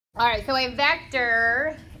All right, so a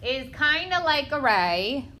vector is kind of like a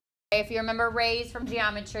ray. If you remember rays from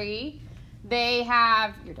geometry, they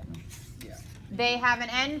have, you're done. Yeah. They have an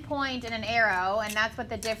endpoint and an arrow, and that's what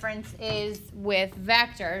the difference is with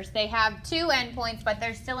vectors. They have two endpoints, but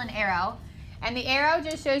there's still an arrow. And the arrow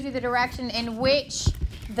just shows you the direction in which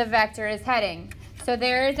the vector is heading. So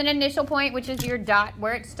there's an initial point, which is your dot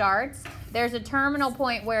where it starts. There's a terminal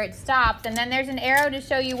point where it stops, and then there's an arrow to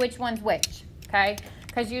show you which one's which, okay?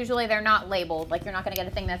 Because usually they're not labeled. Like you're not going to get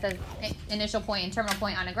a thing that says initial point and terminal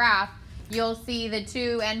point on a graph. You'll see the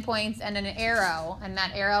two endpoints and an arrow, and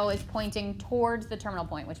that arrow is pointing towards the terminal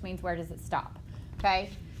point, which means where does it stop, okay?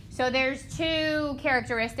 So there's two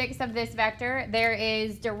characteristics of this vector. There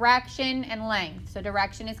is direction and length. So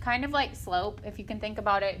direction is kind of like slope, if you can think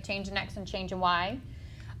about it, change in x and change in y.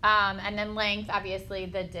 And then length, obviously,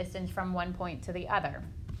 the distance from one point to the other.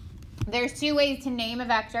 There's two ways to name a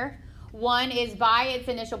vector. One is by its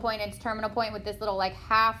initial point, its terminal point, with this little like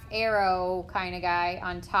half arrow kind of guy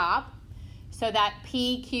on top. So that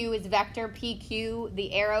PQ is vector PQ.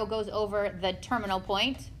 The arrow goes over the terminal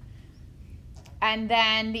point. And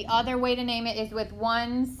then the other way to name it is with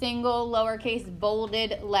one single lowercase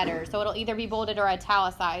bolded letter. So it'll either be bolded or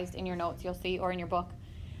italicized in your notes, you'll see, or in your book.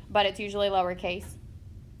 But it's usually lowercase.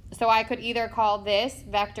 So I could either call this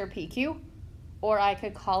vector PQ, or I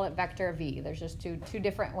could call it vector V. There's just two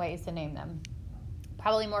different ways to name them.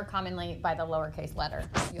 Probably more commonly by the lowercase letter,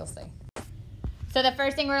 you'll see. So the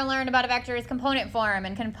first thing we're going to learn about a vector is component form.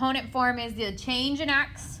 And component form is the change in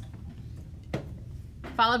x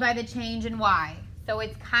followed by the change in y. So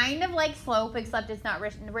it's kind of like slope, except it's not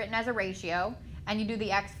written as a ratio, and you do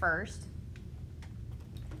the x first.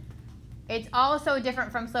 It's also different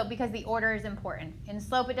from slope because the order is important. In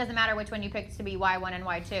slope, it doesn't matter which one you pick to be y1 and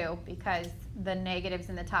y2 because the negatives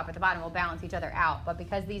in the top or the bottom will balance each other out. But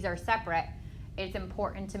because these are separate, it's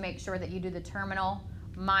important to make sure that you do the terminal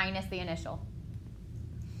minus the initial.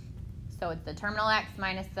 So it's the terminal x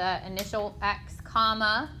minus the initial x,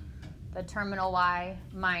 comma, the terminal y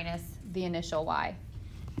minus the initial y.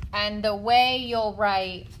 And the way you'll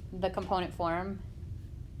write the component form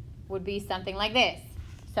would be something like this.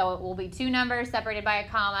 So it will be two numbers separated by a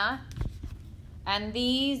comma. And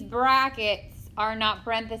these brackets are not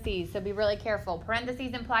parentheses, so be really careful.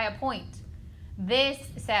 Parentheses imply a point. This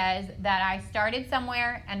says that I started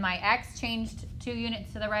somewhere and my x changed 2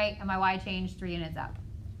 units to the right and my y changed 3 units up.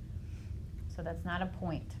 So that's not a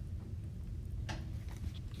point.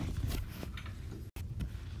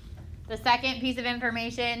 The second piece of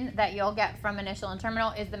information that you'll get from initial and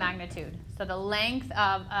terminal is the magnitude. So the length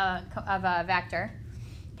of a vector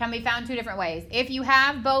can be found two different ways. If you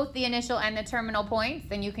have both the initial and the terminal points,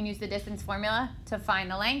 then you can use the distance formula to find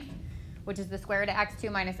the length, which is the square root of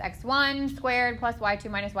x2 minus x1 squared plus y2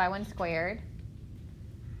 minus y1 squared.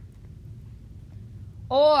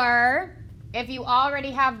 Or if you already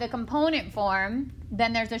have the component form,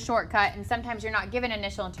 then there's a shortcut, and sometimes you're not given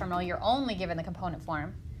initial and terminal, you're only given the component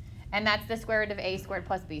form. And that's the square root of a squared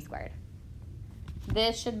plus b squared.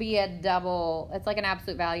 This should be a double, it's like an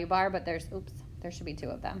absolute value bar, but there should be two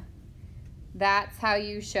of them. That's how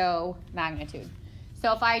you show magnitude.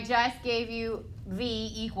 So if I just gave you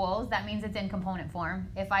v equals, that means it's in component form.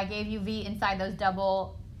 If I gave you v inside those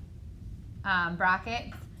double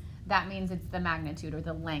brackets, that means it's the magnitude or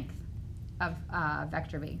the length of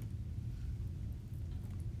vector v.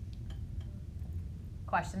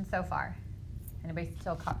 Questions so far? Anybody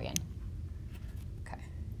still copying? Okay.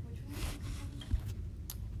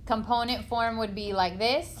 Component form would be like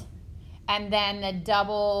this, and then the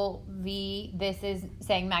double V, this is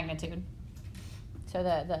saying magnitude. So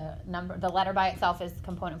the letter by itself is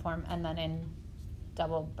component form, and then in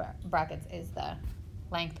double brackets is the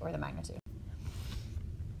length or the magnitude.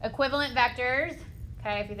 Equivalent vectors,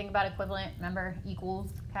 okay, if you think about equivalent, remember equals,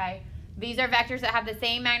 okay? These are vectors that have the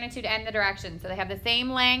same magnitude and the direction. So they have the same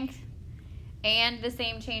length and the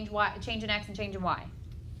same change in x and change in y.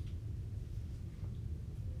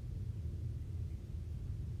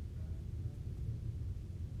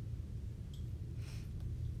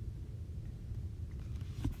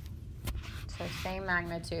 So same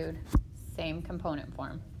magnitude, same component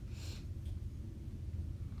form.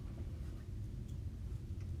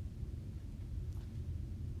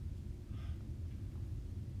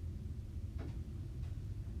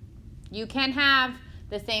 You can have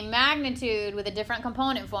the same magnitude with a different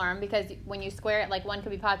component form because when you square it, like one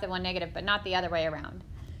could be positive, one negative, but not the other way around.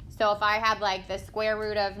 So if I had like the square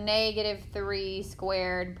root of -3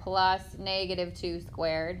 squared plus -2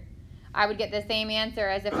 squared, I would get the same answer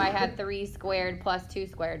as if I had 3 squared plus 2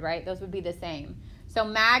 squared, right? Those would be the same. So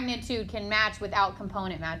magnitude can match without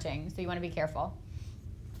component matching, so you want to be careful.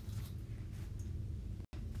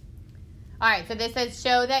 All right, so this says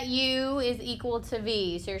show that U is equal to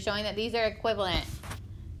V. So you're showing that these are equivalent.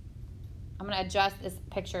 I'm going to adjust this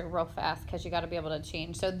picture real fast because you got to be able to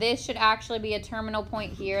change. So this should actually be a terminal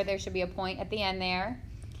point here. There should be a point at the end there.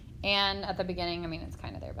 And at the beginning, I mean, it's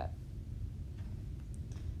kind of there, but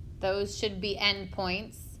those should be end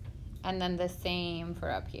points. And then the same for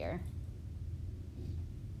up here.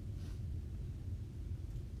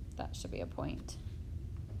 That should be a point.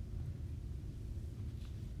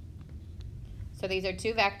 So these are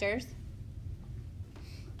two vectors.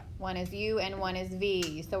 One is U and one is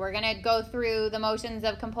V. So we're going to go through the motions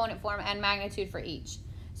of component form and magnitude for each.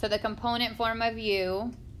 So the component form of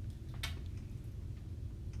U,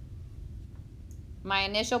 my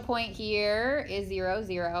initial point here is 0,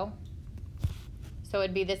 0. So it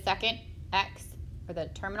would be the second X, or the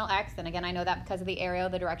terminal X. And again, I know that because of the arrow,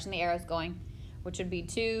 the direction the arrow is going, which would be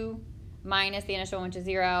 2 minus the initial one, which is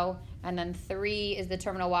 0. And then 3 is the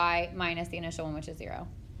terminal Y minus the initial one, which is 0.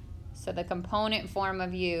 So the component form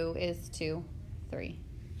of U is 2, 3.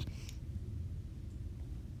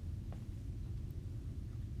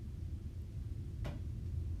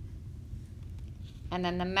 And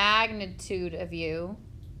then the magnitude of U,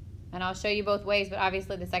 and I'll show you both ways, but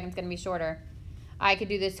obviously the second's going to be shorter. I could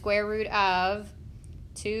do the square root of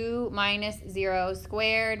 2 minus 0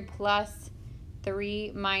 squared plus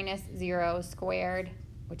 3 minus 0 squared,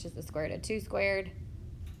 which is the square root of 2 squared,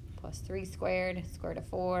 plus 3 squared, square root of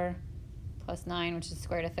 4, plus 9, which is the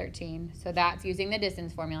square root of 13. So that's using the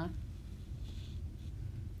distance formula.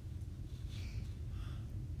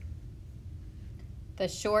 The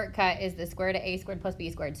shortcut is the square root of a squared plus b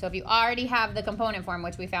squared. So if you already have the component form,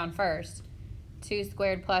 which we found first, 2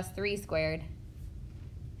 squared plus 3 squared,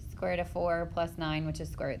 square root of 4 plus 9, which is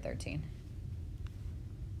square root of 13.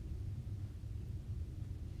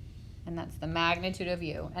 And that's the magnitude of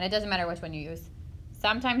U. And it doesn't matter which one you use.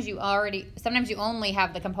 Sometimes you only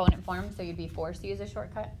have the component form, so you'd be forced to use a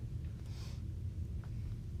shortcut.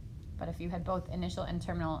 But if you had both initial and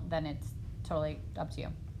terminal, then it's totally up to you.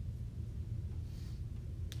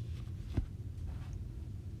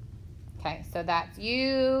 Okay, so that's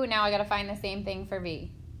U. Now I got to find the same thing for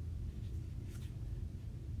V.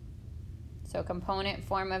 So component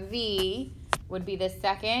form of V would be the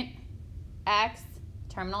second X,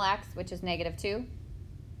 terminal X, which is negative 2,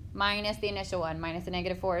 minus the initial one, minus the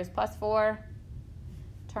negative 4 is plus 4,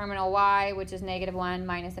 terminal Y, which is negative 1,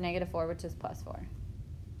 minus the negative 4, which is plus 4.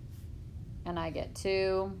 And I get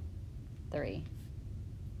 2, 3.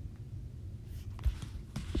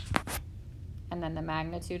 And then the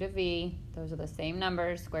magnitude of V, those are the same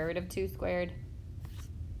numbers, square root of 2 squared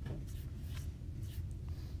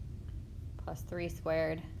plus 3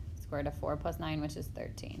 squared, square root of 4 plus 9, which is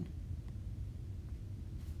 13.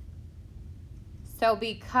 So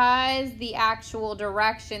because the actual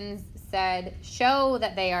directions said show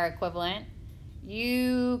that they are equivalent,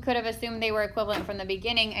 you could have assumed they were equivalent from the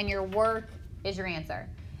beginning, and your work is your answer.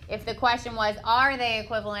 If the question was, are they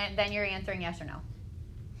equivalent, then you're answering yes or no.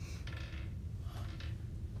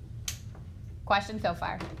 Question so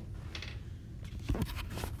far?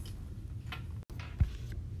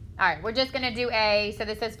 All right, we're just going to do A. So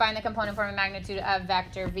this says find the component form and magnitude of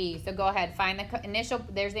vector V. So go ahead, find the initial.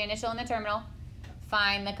 There's the initial and the terminal.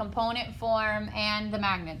 Find the component form and the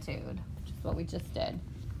magnitude, which is what we just did.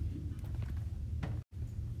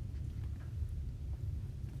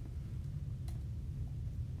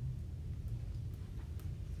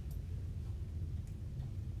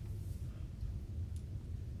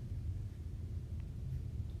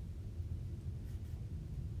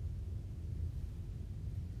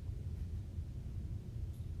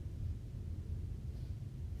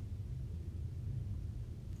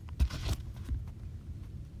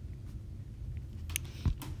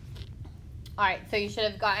 All right, so you should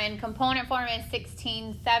have gotten component form is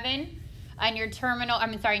 16.7, and your terminal,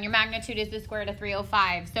 and your magnitude is the square root of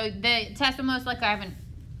 305. So the test will most likely, I haven't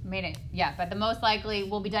made it yet, but the most likely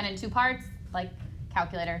will be done in 2 parts, like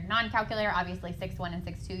calculator. Non-calculator, obviously 6.1 and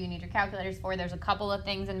 6.2 you need your calculators for. There's a couple of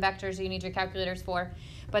things in vectors you need your calculators for,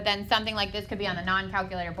 but then something like this could be on the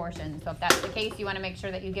non-calculator portion. So if that's the case, you want to make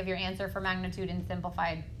sure that you give your answer for magnitude in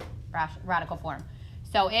simplified radical form.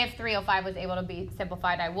 So if 305 was able to be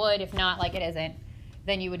simplified, I would. If not, like it isn't,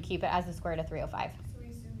 then you would keep it as the square root of 305. So we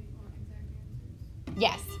assume we want exact answers?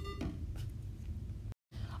 Yes.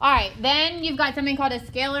 All right, then you've got something called a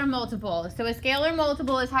scalar multiple. So a scalar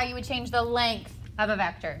multiple is how you would change the length of a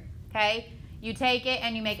vector, okay? You take it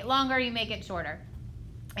and you make it longer, you make it shorter.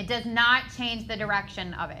 It does not change the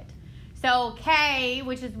direction of it. So K,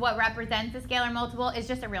 which is what represents a scalar multiple, is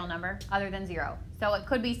just a real number other than 0. So it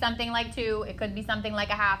could be something like 2, it could be something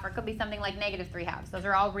like a half, or it could be something like -3/2. Those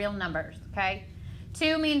are all real numbers, okay?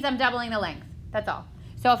 2 means I'm doubling the length, that's all.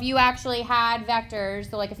 So if you actually had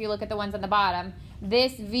vectors, so like if you look at the ones on the bottom,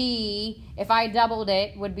 this V, if I doubled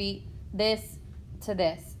it, would be this to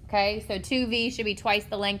this, okay? So 2V should be twice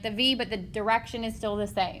the length of V, but the direction is still the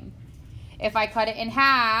same. If I cut it in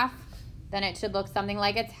half, then it should look something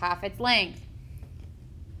like it's half its length.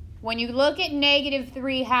 When you look at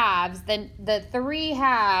 -3/2, then the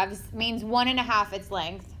 3/2 means 1.5 its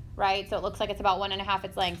length, right? So it looks like it's about 1.5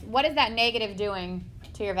 its length. What is that negative doing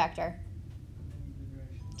to your vector?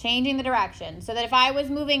 Changing the direction. So that if I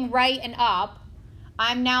was moving right and up,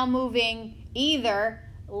 I'm now moving either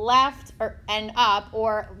left and up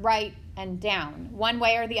or right and down. One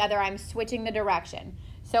way or the other, I'm switching the direction.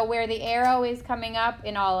 So where the arrow is coming up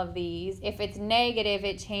in all of these, if it's negative,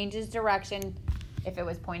 it changes direction. If it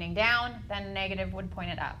was pointing down, then negative would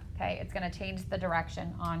point it up. Okay, it's going to change the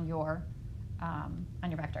direction on your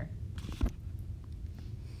vector.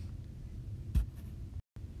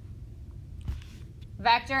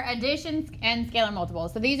 Vector additions and scalar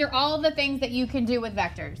multiples. So these are all the things that you can do with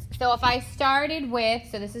vectors. So if I started with,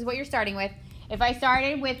 so this is what you're starting with. If I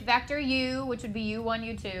started with vector u, which would be u1,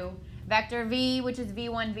 u2, vector v, which is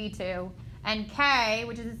v1, v2, and k,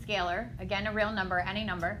 which is a scalar, again a real number, any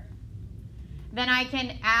number, then I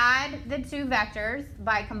can add the two vectors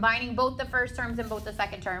by combining both the first terms and both the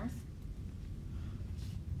second terms.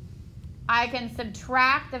 I can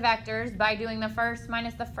subtract the vectors by doing the first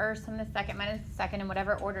minus the first and the second minus the second in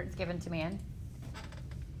whatever order it's given to me in.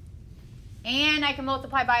 And I can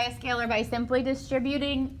multiply by a scalar by simply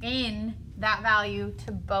distributing in that value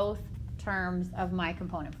to both terms of my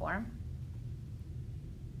component form.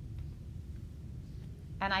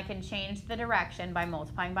 And I can change the direction by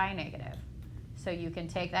multiplying by a negative. So you can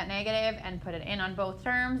take that negative and put it in on both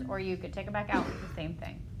terms, or you could take it back out with the same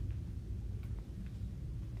thing.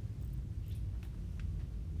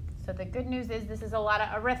 So the good news is this is a lot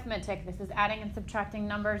of arithmetic. This is adding and subtracting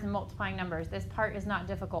numbers and multiplying numbers. This part is not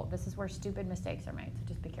difficult. This is where stupid mistakes are made, so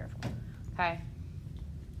just be careful. Okay?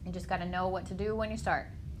 You just got to know what to do when you start.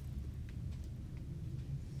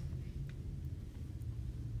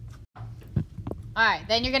 All right,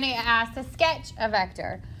 then you're going to get asked to sketch a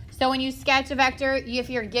vector. So when you sketch a vector, if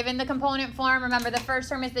you're given the component form, remember the first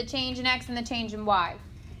term is the change in x and the change in y.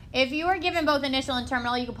 If you are given both initial and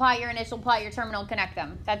terminal, you can plot your initial, plot your terminal, connect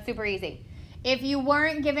them. That's super easy. If you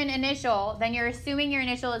weren't given initial, then you're assuming your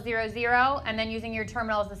initial is 0, 0, and then using your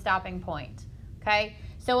terminal as the stopping point. Okay?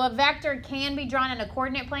 So a vector can be drawn in a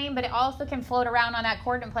coordinate plane, but it also can float around on that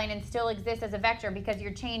coordinate plane and still exist as a vector because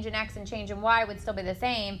your change in x and change in y would still be the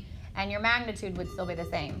same, and your magnitude would still be the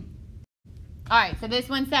same. All right, so this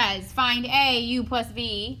one says, find A, u plus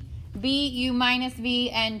v, b, u minus v,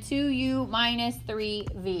 and 2u minus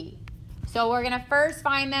 3v. So we're going to first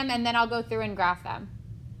find them, and then I'll go through and graph them.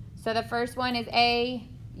 So the first one is A,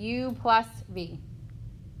 u plus v.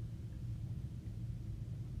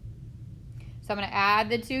 So I'm going to add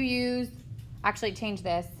the two u's. Actually, change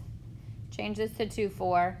this. Change this to 2,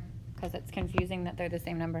 4, because it's confusing that they're the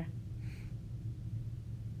same number.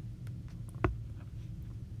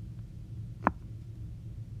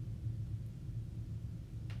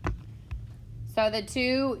 So the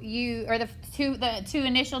two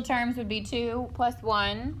initial terms would be 2 plus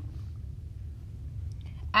 1,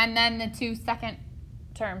 and then the two second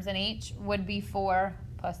terms in each would be 4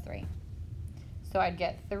 plus 3. So I'd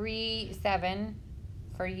get 3, 7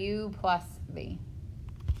 for u plus v.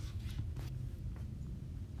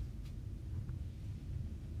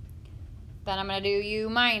 Then I'm going to do u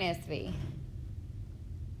minus v.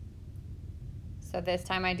 So this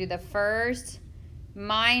time I do the first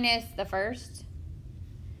minus the first,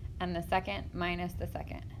 and the second minus the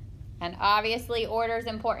second. And obviously order is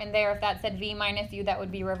important there. If that said v minus u, that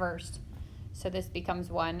would be reversed. So this becomes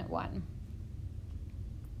 1, 1.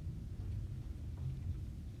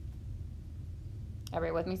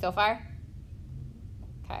 Everybody with me so far?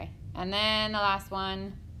 Okay. And then the last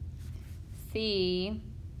one, C,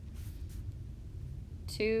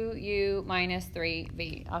 2u minus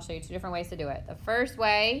 3v. I'll show you two different ways to do it. The first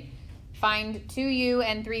way, find 2u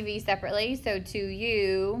and 3v separately. So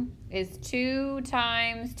 2u is 2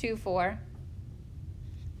 times 2, 4,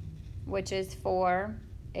 which is 4,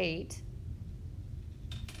 8.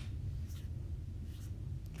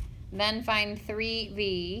 Then find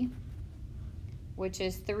 3v, which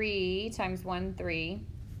is 3 times 1, 3,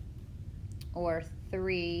 or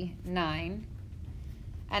 3, 9.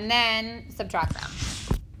 And then subtract them.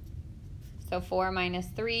 So 4 minus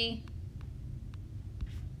 3,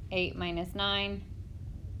 8 minus 9,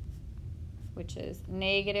 which is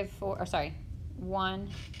negative 4, or sorry, 1,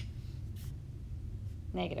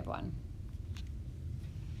 negative 1.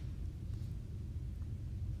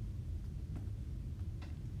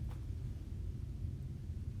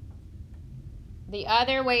 The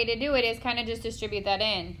other way to do it is kind of just distribute that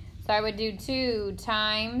in. So I would do 2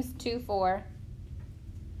 times 2, 4,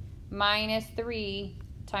 minus 3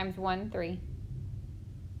 times 1, 3.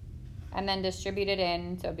 And then distribute it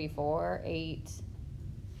in, so it'd be 4, 8,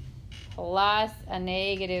 plus a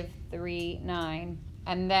negative 3, 9.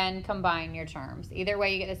 And then combine your terms. Either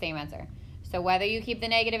way, you get the same answer. So whether you keep the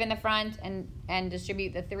negative in the front and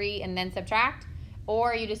distribute the 3 and then subtract,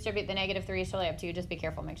 or you distribute the negative 3, is totally up to you. Just be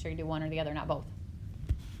careful. Make sure you do one or the other, not both.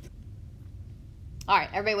 All right,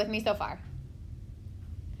 everybody with me so far?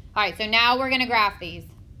 All right, so now we're going to graph these.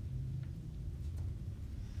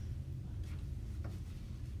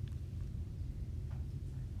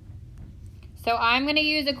 So I'm going to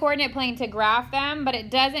use a coordinate plane to graph them, but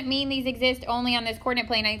it doesn't mean these exist only on this coordinate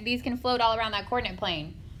plane. These can float all around that coordinate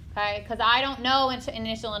plane, okay? Because I don't know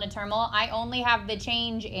initial and terminal. I only have the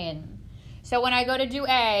change in. So when I go to do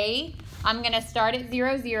A, I'm going to start at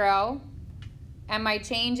 0, 0. And my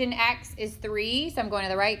change in X is 3. So I'm going to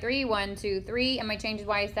the right 3. 1, 2, 3. And my change in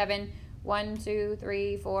Y is 7. 1, 2,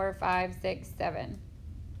 3, 4, 5, 6, 7.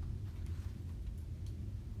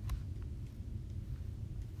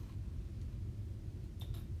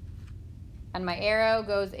 And my arrow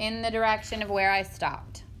goes in the direction of where I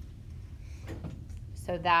stopped.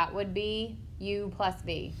 So that would be U plus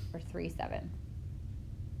V, or 3, 7.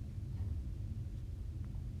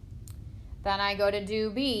 Then I go to do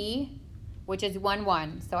B, which is 1,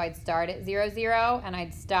 1. So I'd start at 0, 0, and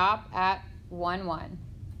I'd stop at 1, 1.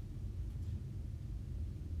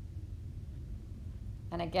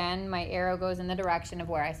 And again, my arrow goes in the direction of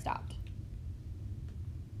where I stopped.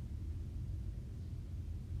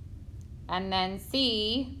 And then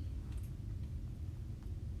C,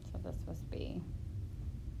 so this was B.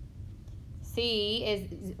 C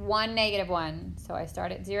is 1, negative 1. So I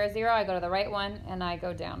start at 0, 0, I go to the right one, and I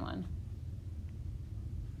go down 1.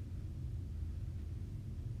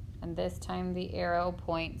 And this time the arrow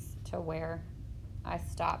points to where I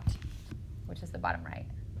stopped, which is the bottom right.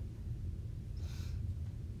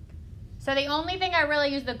 So the only thing I really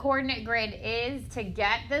use the coordinate grid is to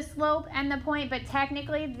get the slope and the point, but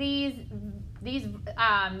technically these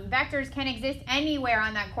vectors can exist anywhere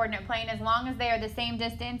on that coordinate plane as long as they are the same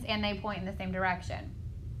distance and they point in the same direction.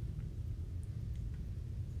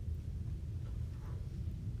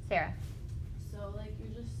 Sarah? So, like,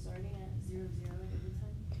 you're just starting at 0, 0 every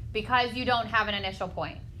time? Because you don't have an initial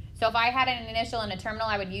point. So if I had an initial and a terminal,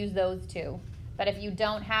 I would use those two. But if you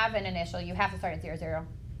don't have an initial, you have to start at 0, 0.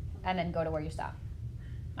 And then go to where you stop.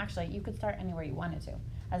 Actually, you could start anywhere you wanted to,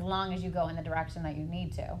 as long as you go in the direction that you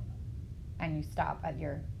need to, and you stop at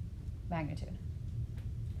your magnitude.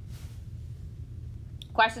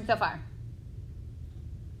 Questions so far?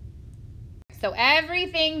 So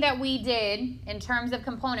everything that we did in terms of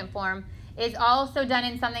component form is also done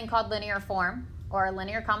in something called linear form, or a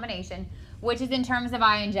linear combination, which is in terms of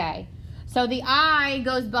I and J. So the I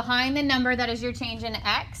goes behind the number that is your change in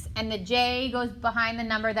X, and the J goes behind the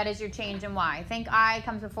number that is your change in Y. Think I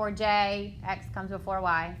comes before J, X comes before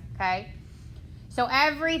Y, okay? So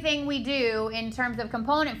everything we do in terms of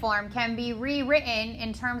component form can be rewritten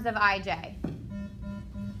in terms of IJ.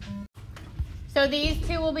 So these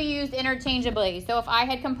two will be used interchangeably. So if I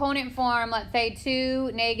had component form, let's say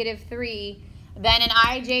 2, negative 3, then in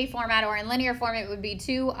IJ format or in linear form, it would be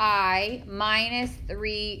 2I minus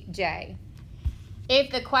 3J. If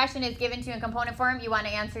the question is given to you in component form, you want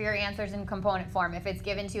to answer your answers in component form. If it's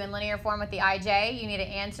given to you in linear form with the IJ, you need to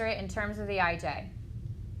answer it in terms of the IJ.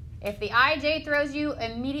 If the IJ throws you,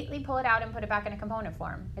 immediately pull it out and put it back in a component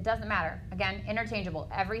form. It doesn't matter. Again, interchangeable.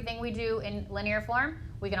 Everything we do in linear form,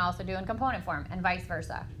 we can also do in component form, and vice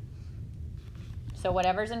versa. So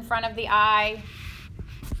whatever's in front of the I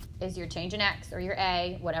is your change in X or your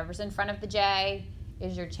A. Whatever's in front of the J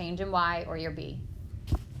is your change in Y or your B.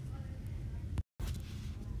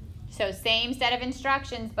 So same set of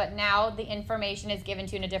instructions, but now the information is given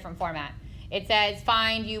to you in a different format. It says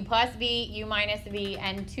find U plus V, U minus V,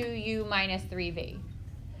 and 2U minus 3V.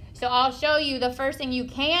 So I'll show you the first thing you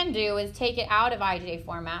can do is take it out of IJ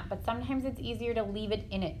format, but sometimes it's easier to leave it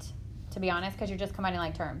in it, to be honest, because you're just combining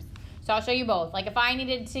like terms. So I'll show you both. Like if I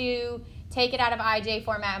needed to take it out of IJ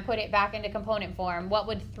format and put it back into component form, what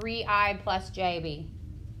would 3I plus J be?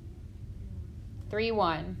 3,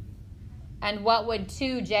 1. And what would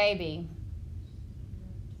 2J be?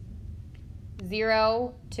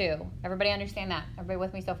 0, 2. Everybody understand that? Everybody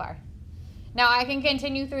with me so far? Now I can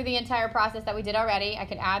continue through the entire process that we did already. I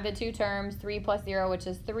could add the two terms, 3 plus 0, which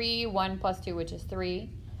is 3, 1 plus 2, which is 3.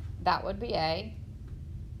 That would be A.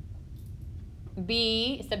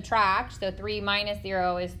 B, subtract, so 3 minus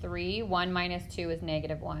 0 is 3, 1 minus 2 is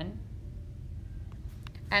negative 1.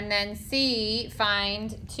 And then C,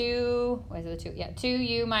 find 2, what is it, 2? Yeah,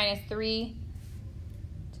 2u minus 3,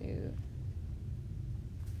 2.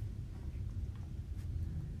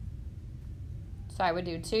 So I would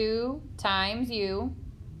do 2 times u,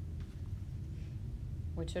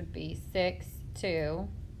 which would be 6, 2,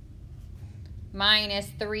 minus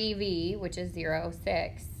 3v, which is 0,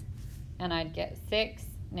 6. And I'd get 6,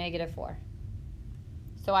 negative 4.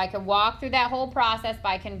 So I could walk through that whole process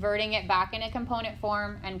by converting it back into component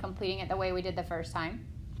form and completing it the way we did the first time.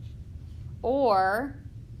 Or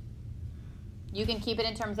you can keep it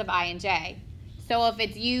in terms of I and j. So if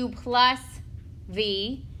it's u plus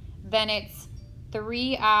v, then it's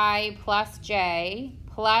 3i plus j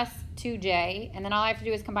plus 2j, and then all I have to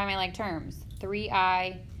do is combine my like terms.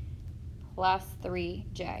 3i plus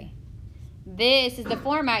 3j. This is the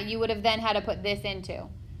format you would have then had to put this into.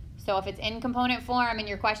 So if it's in component form and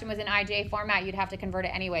your question was in ij format, you'd have to convert it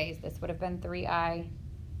anyways. This would have been 3i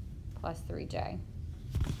plus 3j.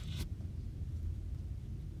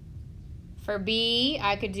 For b,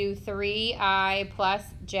 I could do 3i plus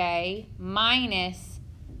j minus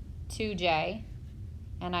 2j,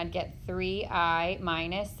 and I'd get 3i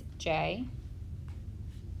minus j,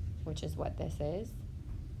 which is what this is.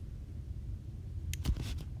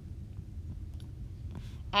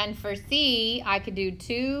 And for C, I could do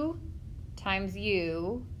 2 times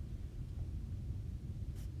u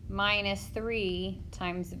minus 3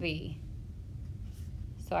 times v.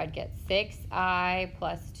 So I'd get 6i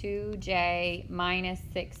plus 2j minus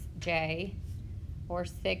 6j, or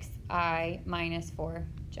 6i minus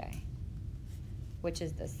 4j, which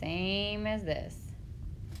is the same as this.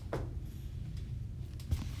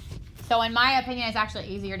 So in my opinion, it's actually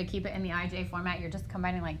easier to keep it in the ij format. You're just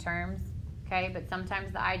combining like terms. Okay, but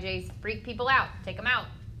sometimes the IJs freak people out. Take them out.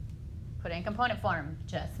 Put it in component form.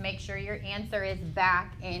 Just make sure your answer is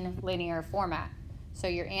back in linear format. So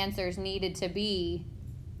your answers needed to be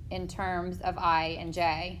in terms of I and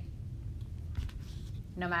J,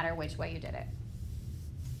 no matter which way you did it.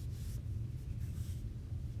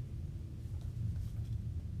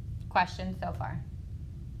 Questions so far?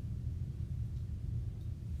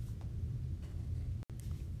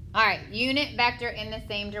 All right, unit vector in the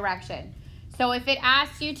same direction. So if it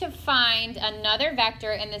asks you to find another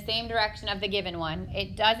vector in the same direction of the given one,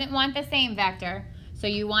 it doesn't want the same vector, so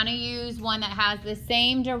you want to use one that has the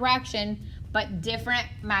same direction but different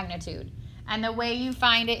magnitude. And the way you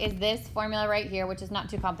find it is this formula right here, which is not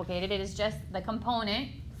too complicated. It is just the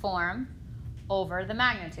component form over the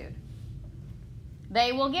magnitude.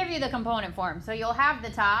 They will give you the component form, so you'll have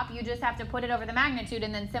the top. You just have to put it over the magnitude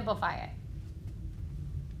and then simplify it.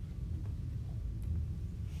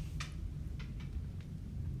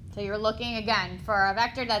 So you're looking, again, for a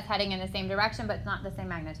vector that's heading in the same direction, but it's not the same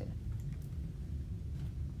magnitude.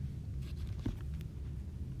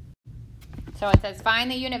 So it says,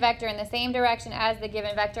 find the unit vector in the same direction as the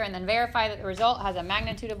given vector, and then verify that the result has a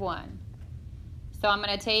magnitude of 1. So I'm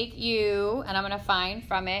going to take u, and I'm going to find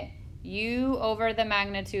from it u over the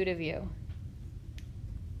magnitude of u.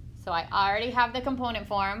 So I already have the component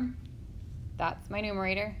form. That's my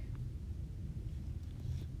numerator.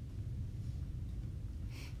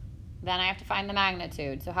 Then I have to find the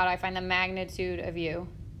magnitude. So how do I find the magnitude of u?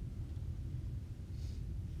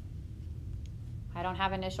 I don't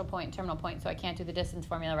have initial point and terminal point, so I can't do the distance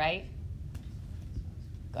formula, right?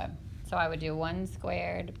 Good. So I would do 1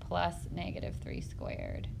 squared plus negative 3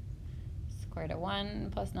 squared. Square root of 1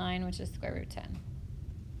 plus 9, which is square root 10.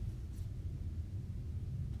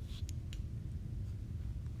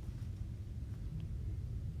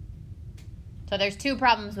 So there's two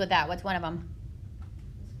problems with that. What's one of them?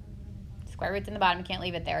 Square root's in the bottom, you can't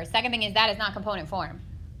leave it there. Second thing is that is not component form,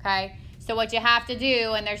 okay? So what you have to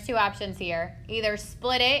do, and there's two options here, either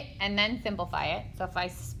split it and then simplify it. So if I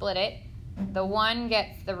split it, the 1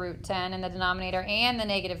 gets the root 10 in the denominator, and the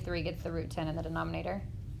negative 3 gets the root 10 in the denominator.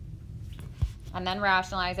 And then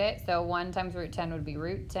rationalize it. So 1 times root 10 would be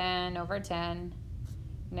root 10 over 10,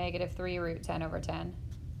 negative 3 root 10 over 10.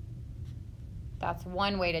 That's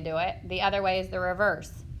one way to do it. The other way is the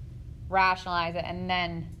reverse. Rationalize it and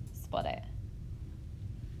then split it.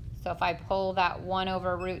 So if I pull that 1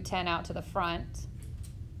 over root 10 out to the front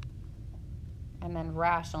and then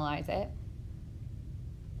rationalize it,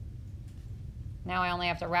 now I only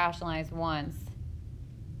have to rationalize once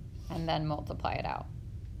and then multiply it out.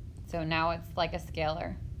 So now it's like a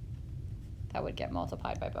scalar that would get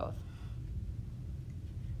multiplied by both.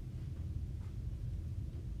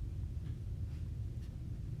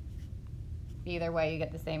 Either way, you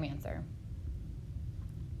get the same answer.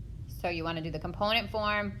 So you want to do the component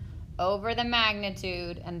form over the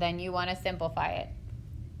magnitude, and then you want to simplify it.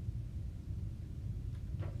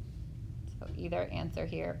 So either answer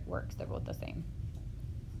here works. They're both the same.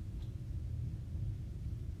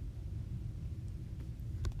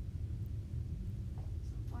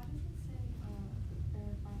 Why does it say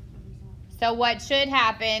verify the result? So what should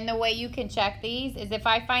happen, the way you can check these, is if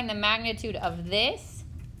I find the magnitude of this,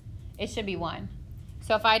 it should be 1.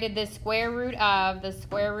 So if I did the square root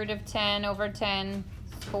of 10 over 10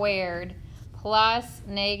 squared plus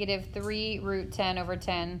negative 3 root 10 over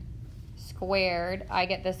 10 squared, I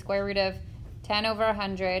get the square root of 10 over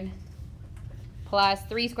 100 plus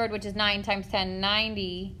 3 squared, which is 9 times 10,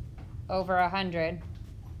 90 over 100.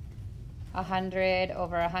 100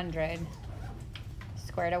 over 100.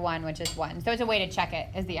 Square root of 1, which is 1. So it's a way to check it,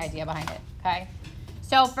 is the idea behind it, okay?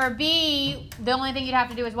 So for B, the only thing you'd have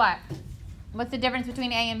to do is what? What's the difference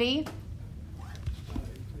between A and B?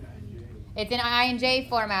 It's in I and J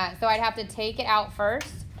format, so I'd have to take it out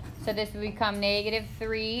first. So this would become negative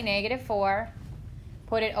 3, negative 4.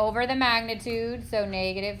 Put it over the magnitude, so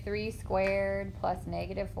negative 3 squared plus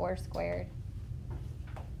negative 4 squared,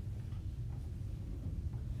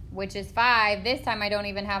 which is 5. This time I don't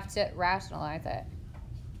even have to rationalize it.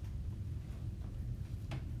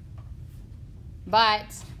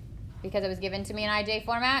 But because it was given to me in IJ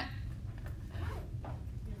format,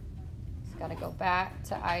 just got to go back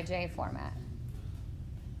to IJ format.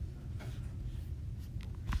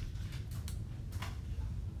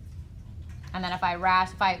 And then if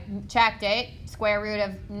I checked it, square root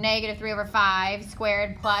of negative 3 over 5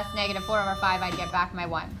 squared plus negative 4 over 5, I'd get back my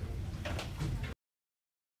 1.